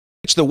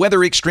It's the Weather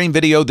Xtreme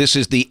video. This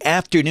is the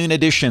afternoon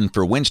edition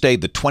for Wednesday,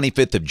 the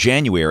 25th of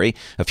January.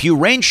 A few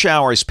rain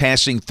showers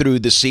passing through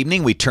this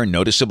evening. We turn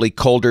noticeably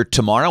colder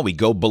tomorrow. We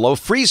go below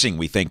freezing,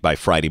 we think, by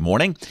Friday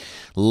morning.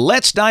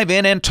 Let's dive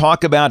in and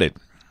talk about it.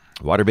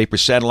 Water vapor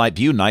satellite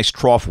view, nice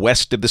trough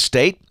west of the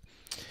state.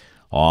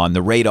 On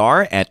the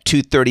radar at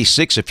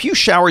 2:36, a few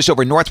showers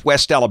over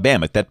northwest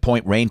Alabama. At that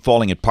point, rain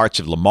falling in parts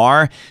of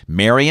Lamar,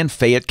 Marion,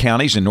 Fayette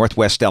counties in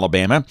northwest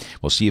Alabama.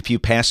 We'll see a few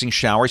passing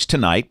showers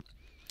tonight.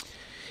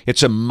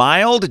 It's a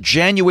mild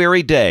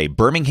January day.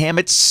 Birmingham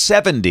at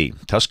 70,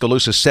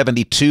 Tuscaloosa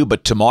 72,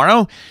 but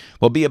tomorrow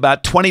will be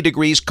about 20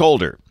 degrees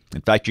colder.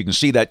 In fact, you can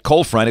see that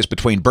cold front is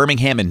between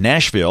Birmingham and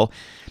Nashville.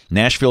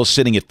 Nashville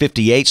sitting at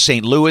 58,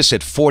 St. Louis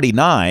at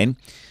 49.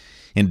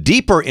 And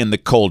deeper in the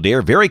cold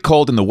air, very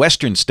cold in the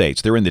western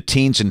states. They're in the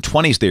teens and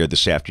 20s there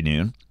this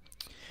afternoon.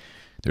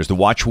 There's the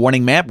watch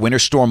warning map. Winter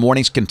storm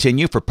warnings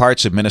continue for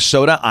parts of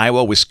Minnesota,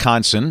 Iowa,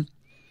 Wisconsin.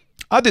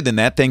 Other than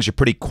that, things are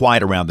pretty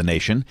quiet around the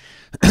nation.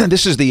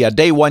 This is the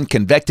day one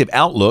convective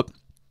outlook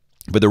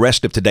for the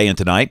rest of today and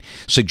tonight,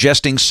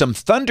 suggesting some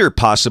thunder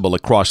possible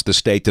across the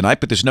state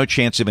tonight, but there's no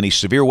chance of any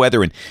severe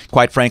weather. And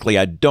quite frankly,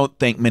 I don't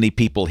think many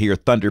people hear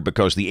thunder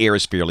because the air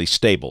is fairly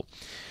stable.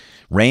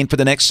 Rain for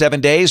the next 7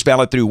 days,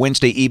 valid through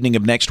Wednesday evening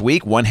of next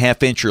week,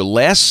 1/2 inch or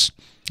less.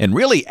 And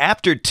really,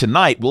 after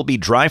tonight, we'll be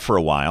dry for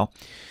a while.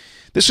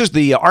 This is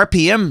the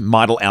RPM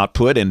model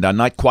output, and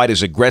not quite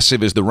as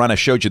aggressive as the run I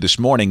showed you this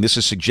morning. This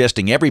is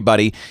suggesting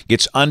everybody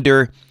gets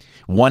under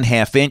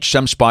 1/2 inch,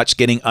 some spots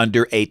getting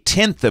under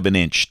 1/10 of an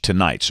inch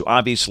tonight. So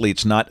obviously,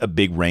 it's not a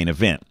big rain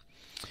event.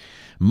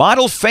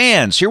 Model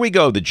fans, here we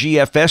go. The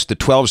GFS, the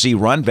 12Z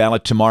run,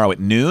 valid tomorrow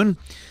at noon.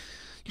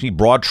 You see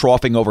broad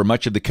troughing over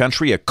much of the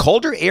country. A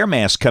colder air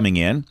mass coming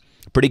in.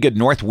 Pretty good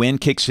north wind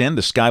kicks in.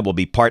 The sky will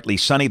be partly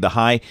sunny. The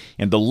high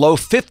in the low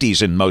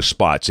 50s in most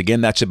spots.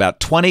 Again, that's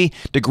about 20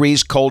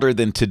 degrees colder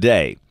than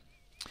today.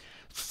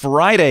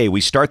 Friday,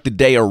 we start the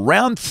day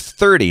around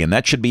 30, and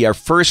that should be our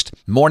first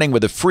morning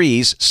with a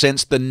freeze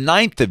since the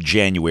 9th of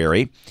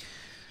January.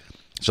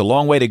 It's a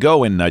long way to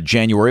go in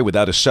January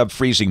without a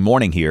sub-freezing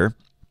morning here.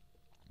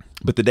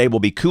 But the day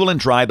will be cool and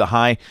dry, the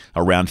high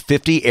around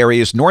 50.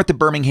 Areas north of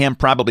Birmingham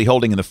probably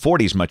holding in the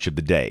 40s much of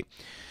the day.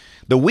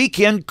 The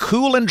weekend,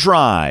 cool and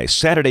dry.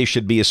 Saturday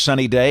should be a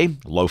sunny day,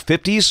 low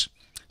 50s.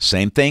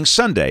 Same thing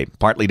Sunday,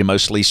 partly to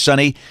mostly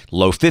sunny,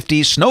 low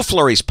 50s. Snow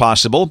flurries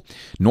possible.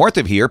 North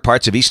of here,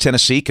 parts of East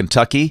Tennessee,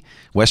 Kentucky,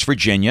 West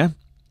Virginia.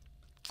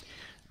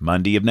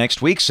 Monday of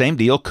next week, same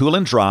deal, cool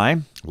and dry.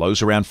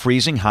 Lows around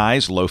freezing,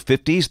 highs low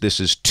 50s. This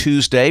is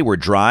Tuesday, we're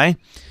dry.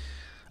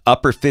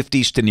 Upper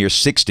 50s to near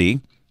 60.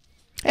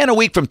 And a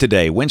week from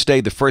today, Wednesday,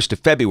 the 1st of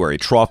February,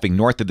 troughing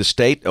north of the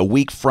state. A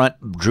weak front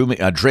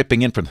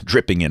dropping in from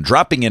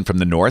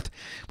the north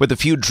with a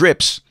few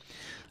drips,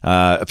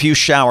 a few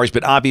showers,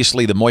 but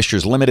obviously the moisture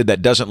is limited.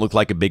 That doesn't look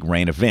like a big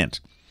rain event.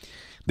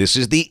 This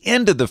is the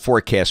end of the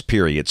forecast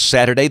period,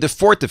 Saturday, the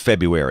 4th of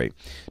February.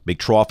 Big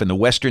trough in the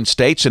western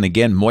states, and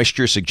again,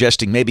 moisture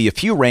suggesting maybe a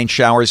few rain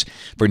showers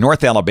for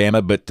North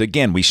Alabama. But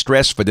again, we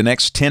stress for the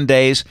next 10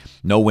 days,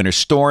 no winter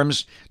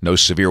storms, no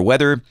severe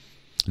weather,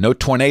 no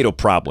tornado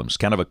problems.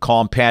 Kind of a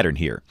calm pattern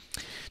here.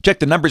 Check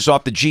the numbers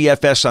off the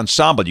GFS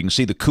ensemble. You can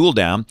see the cool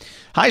down.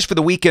 Highs for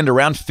the weekend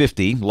around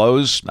 50.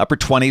 Lows upper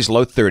 20s,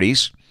 low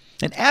 30s.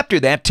 And after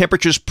that,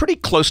 temperatures pretty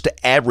close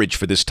to average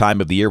for this time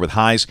of the year with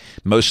highs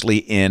mostly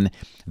in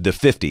the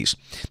 50s.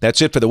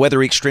 That's it for the Weather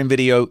Xtreme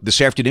video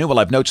this afternoon. We'll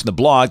have notes in the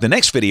blog. The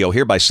next video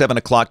here by 7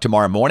 o'clock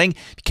tomorrow morning.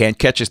 If you can't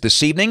catch us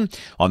this evening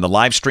on the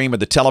live stream or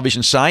the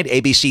television side,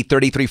 ABC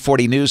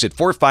 3340 News at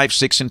 4, 5,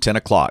 6, and 10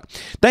 o'clock.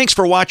 Thanks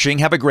for watching.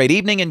 Have a great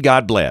evening and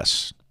God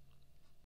bless.